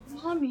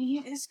Mommy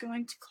is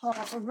going to call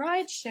a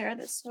ride share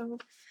so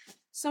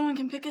someone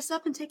can pick us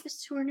up and take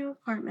us to our new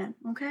apartment,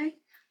 okay?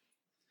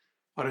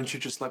 Why don't you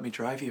just let me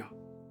drive you?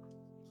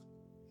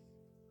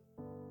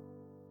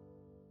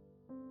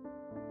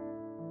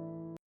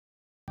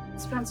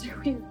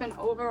 Spencer, we've been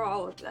over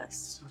all of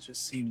this. It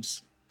just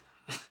seems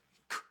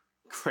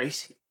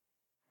crazy.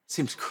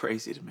 Seems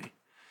crazy to me.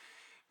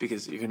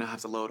 Because you're gonna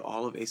have to load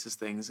all of Ace's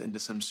things into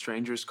some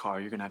stranger's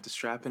car. You're gonna have to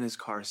strap in his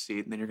car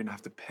seat, and then you're gonna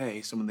have to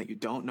pay someone that you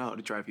don't know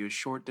to drive you a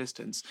short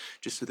distance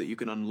just so that you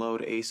can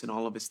unload Ace and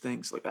all of his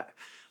things.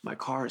 My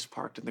car is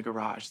parked in the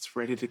garage. It's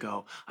ready to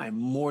go. I'm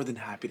more than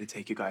happy to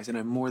take you guys, and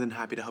I'm more than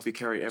happy to help you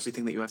carry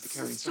everything that you have to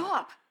carry.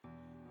 Stop!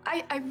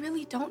 I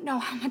really don't know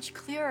how much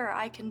clearer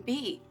I can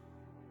be.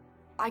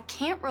 I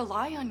can't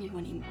rely on you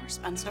anymore,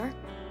 Spencer.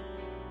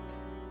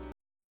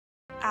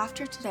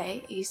 After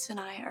today, Ace and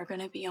I are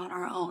gonna be on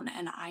our own,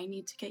 and I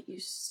need to get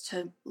used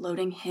to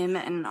loading him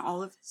and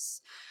all of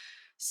his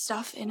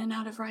stuff in and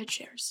out of ride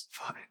shares.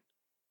 Fine.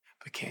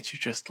 But can't you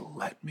just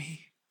let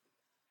me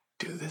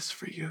do this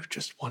for you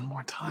just one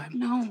more time?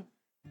 No.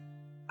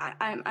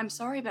 I'm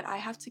sorry, but I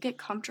have to get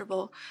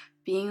comfortable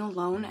being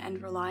alone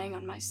and relying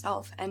on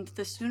myself. And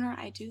the sooner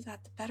I do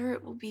that, the better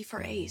it will be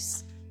for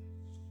Ace.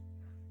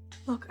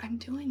 Look, I'm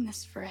doing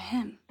this for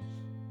him.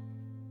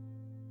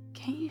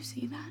 Can't you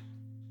see that?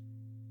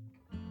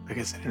 I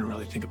guess I didn't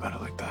really think about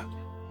it like that.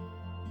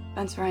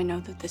 Spencer, I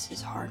know that this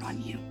is hard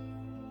on you.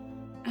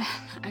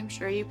 I'm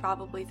sure you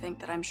probably think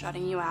that I'm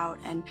shutting you out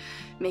and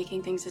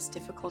making things as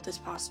difficult as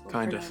possible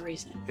for no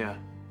reason. Yeah.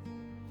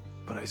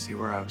 But I see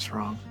where I was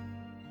wrong.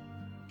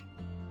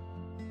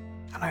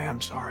 And I am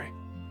sorry.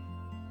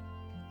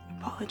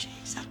 Apology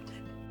accepted.